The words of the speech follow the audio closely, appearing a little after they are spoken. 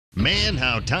Man,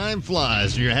 how time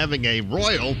flies. You're having a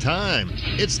royal time.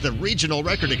 It's the regional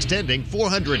record extending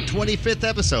 425th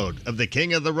episode of the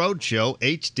King of the Road Show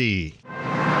HD.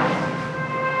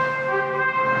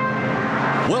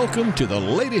 Welcome to the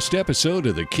latest episode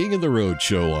of the King of the Road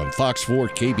Show on Fox 4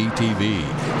 KBTV.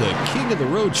 The King of the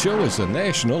Road Show is a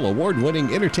national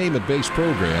award-winning entertainment-based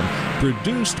program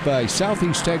produced by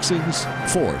Southeast Texans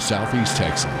for Southeast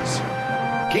Texans.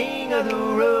 King of the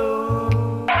Road.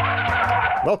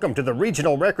 Welcome to the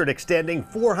regional record extending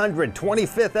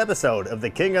 425th episode of the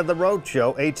King of the Road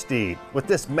Show HD. With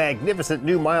this magnificent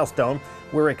new milestone,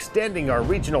 we're extending our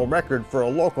regional record for a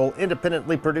local,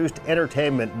 independently produced,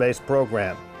 entertainment-based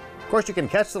program. Of course, you can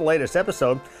catch the latest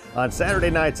episode on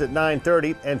Saturday nights at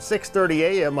 9:30 and 6:30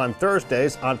 a.m. on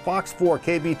Thursdays on Fox 4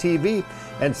 KBTV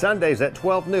and Sundays at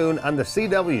 12 noon on the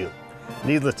CW.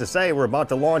 Needless to say, we're about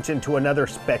to launch into another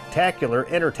spectacular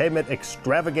entertainment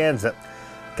extravaganza.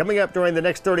 Coming up during the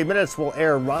next 30 minutes, we'll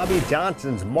air Robbie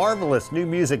Johnson's marvelous new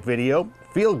music video,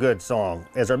 Feel Good Song,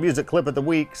 as our music clip of the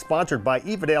week, sponsored by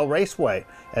Evadale Raceway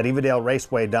at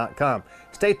evadale.raceway.com.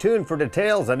 Stay tuned for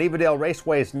details on Evadale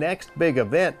Raceway's next big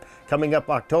event, coming up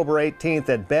October 18th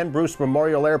at Ben Bruce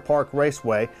Memorial Air Park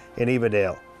Raceway in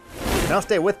Evadale. Now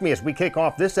stay with me as we kick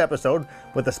off this episode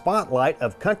with the spotlight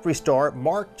of country star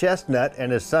Mark Chesnutt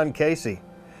and his son Casey.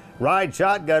 Ride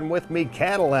shotgun with me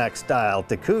Cadillac style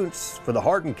to Kuntz for the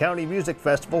Hardin County Music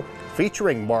Festival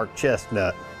featuring Mark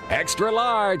Chesnutt. Extra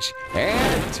large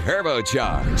and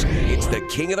turbocharged. It's the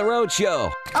King of the Road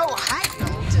Show. Oh, hi,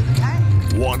 to the back.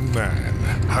 One man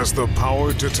has the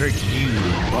power to take you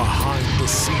behind the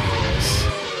scenes.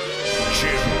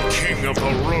 Jim King of the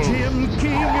Road. Jim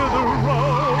King of the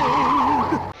Road.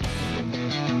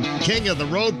 King of the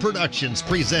Road Productions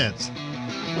presents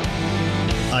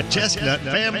a Chesnutt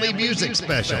Family Music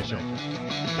Special.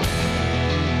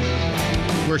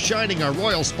 We're shining our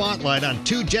royal spotlight on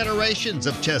two generations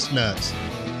of Chesnutts,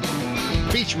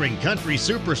 featuring country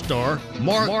superstar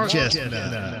Mark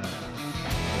Chesnutt.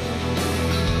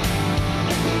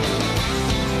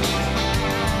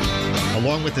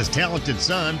 Along with his talented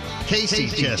son, Casey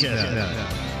Chesnutt.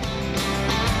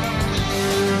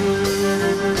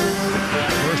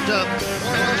 First up,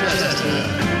 Mark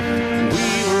Chesnutt.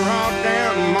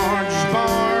 Down Marge's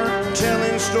bar,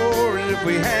 telling stories if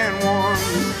we had one.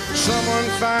 Someone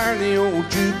fired the old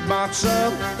jukebox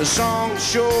up. The song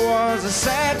sure was a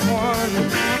sad one.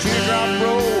 Teardrop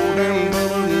rolled and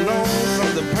Bubba knows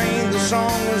from the pain the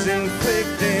song was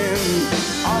inflicting.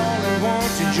 All at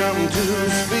once he jumped to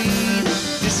his feet,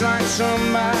 just like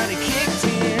somebody kicked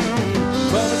him.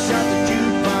 Bubba shot the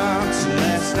jukebox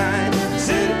last night,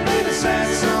 said it played a sad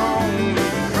song, made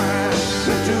him cry.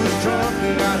 Went to his truck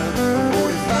and got a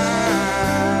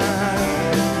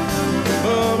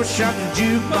shot the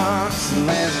jukebox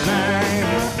last night.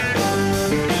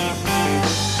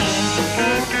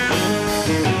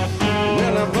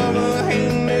 Well, Bubba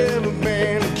ain't never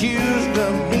been accused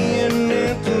of being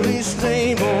mentally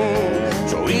stable,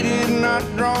 so he did not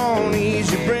draw an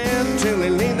easy breath till he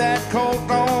laid that coat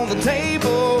on the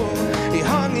table. He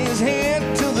hung his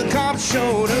head till the cops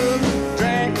showed up,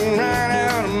 dragged him right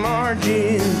out of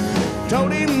Margie.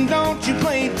 Told him, don't you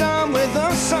play dumb with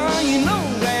us, son, you know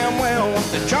damn well what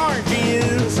the charge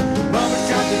is. Bubba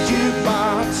shot the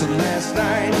jukebox last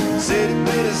night, said he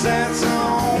played a sad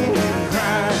song and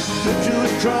cried. Went to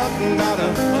his truck and got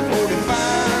a 45.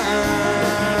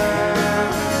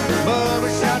 Bubba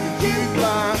shot the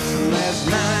jukebox last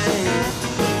night.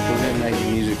 We've been making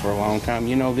music for a long time.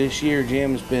 You know, this year,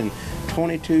 Jim, has been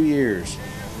 22 years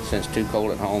since Too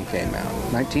Cold at Home came out.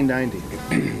 1990.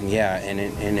 Yeah, and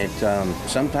it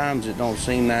sometimes it don't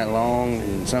seem that long,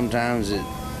 and sometimes it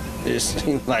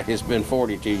seems like it's been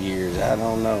 42 years. I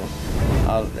don't know.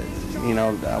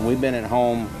 We've been at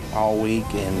home all week,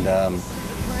 and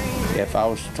if I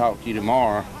was to talk to you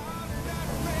tomorrow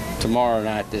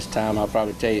night this time, I'll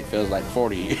probably tell you it feels like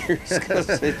 40 years. Because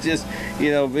it just,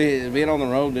 being on the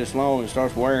road this long, it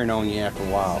starts wearing on you after a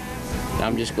while.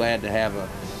 I'm just glad to have a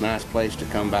nice place to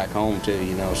come back home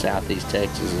to. Southeast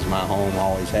Texas is my home,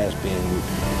 always has been,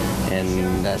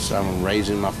 and I'm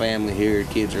raising my family here.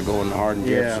 Kids are going to Hardin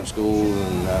Jefferson School,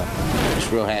 and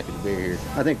just real happy to be here.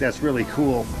 I think that's really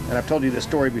cool, and I've told you this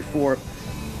story before.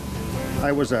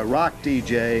 I was a rock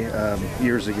DJ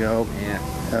years ago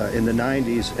in the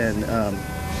 90s, and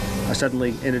I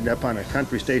suddenly ended up on a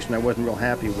country station. I wasn't real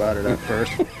happy about it at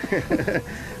first.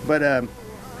 But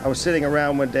I was sitting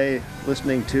around one day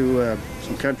listening to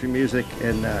some country music,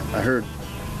 and I heard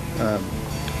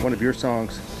one of your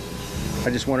songs, I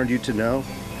Just Wanted You to Know,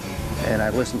 and I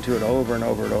listened to it over and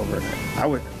over and over.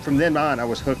 From then on, I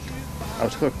was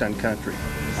hooked on country.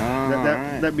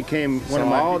 That became one of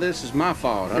my... all this is my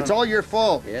fault, huh? It's all your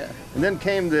fault. Yeah. And then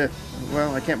came the...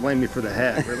 Well, I can't blame you for the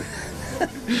hat, really.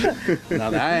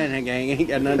 No, that ain't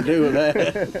got nothing to do with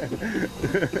that.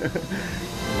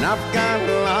 And I've got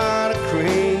a lot of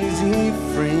crazy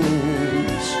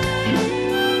friends.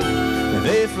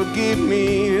 They forgive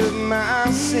me of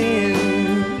my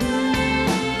sin.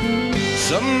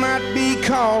 Some might be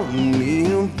calling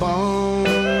me a bum.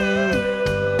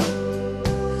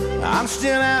 I'm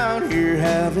still out here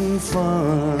having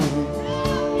fun.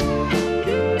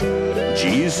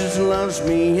 Jesus loves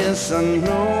me, yes I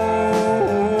know.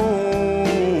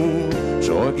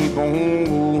 So I keep on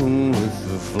going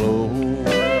with the flow.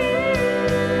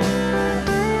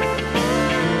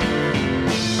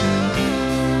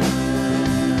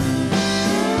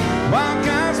 While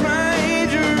guys my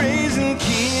age are raising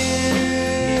kids,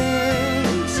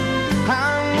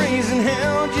 I'm raising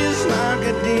hell just like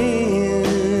I did.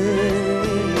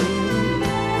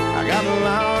 I got a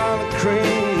lot of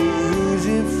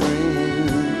crazy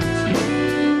friends,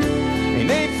 and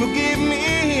they forgive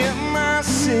me of my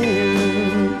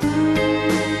sin.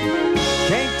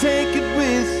 Can't take it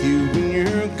with you when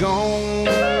you're gone,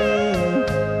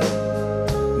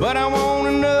 but I want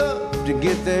enough to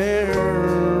get there.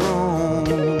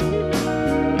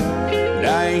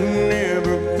 I ain't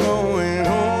never going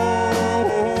home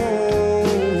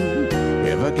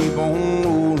if I keep on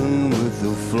rolling with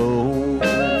the flow.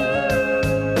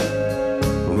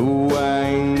 No, I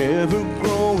ain't never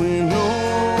growing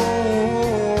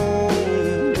old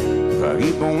if I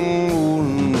keep on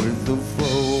rolling with the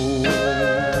flow.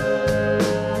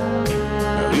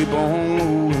 I keep on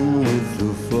rolling with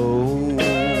the flow.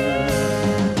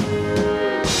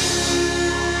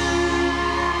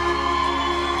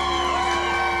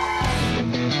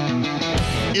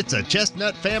 It's a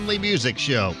Chesnutt family music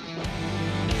show.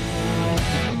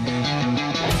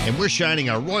 And we're shining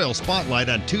our royal spotlight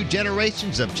on 2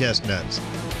 generations of Chesnutts.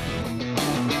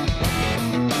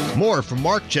 More from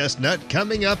Mark Chesnutt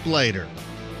coming up later.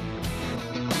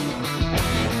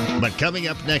 But coming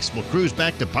up next, we'll cruise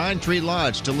back to Pine Tree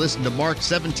Lodge to listen to Mark's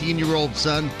 17-year-old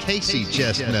son, Casey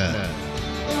Chesnutt.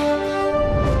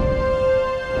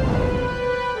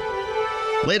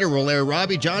 Later, we'll air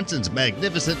Robbie Johnson's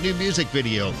magnificent new music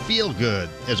video, Feel Good,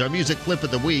 as our music flip of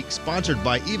the week, sponsored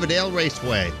by Evadale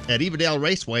Raceway at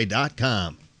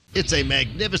evadaleRaceway.com. It's a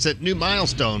magnificent new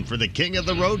milestone for the King of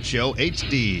the Road Show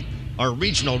HD, our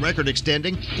regional record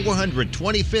extending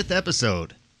 425th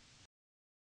episode.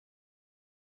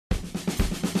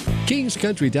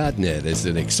 KingsCountry.net is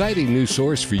an exciting new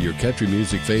source for your country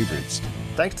music favorites.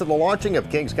 Thanks to the launching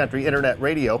of Kings Country Internet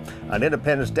Radio on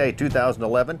Independence Day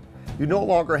 2011, you no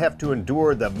longer have to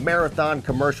endure the marathon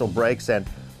commercial breaks and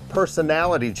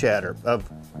personality chatter of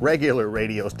regular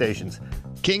radio stations.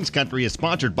 Kings Country is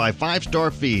sponsored by 5-Star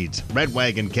Feeds, Red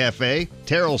Wagon Cafe,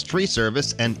 Terrell's Tree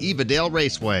Service, and Evadale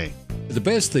Raceway. The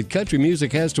best that country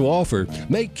music has to offer,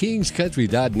 make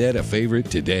KingsCountry.net a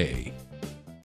favorite today.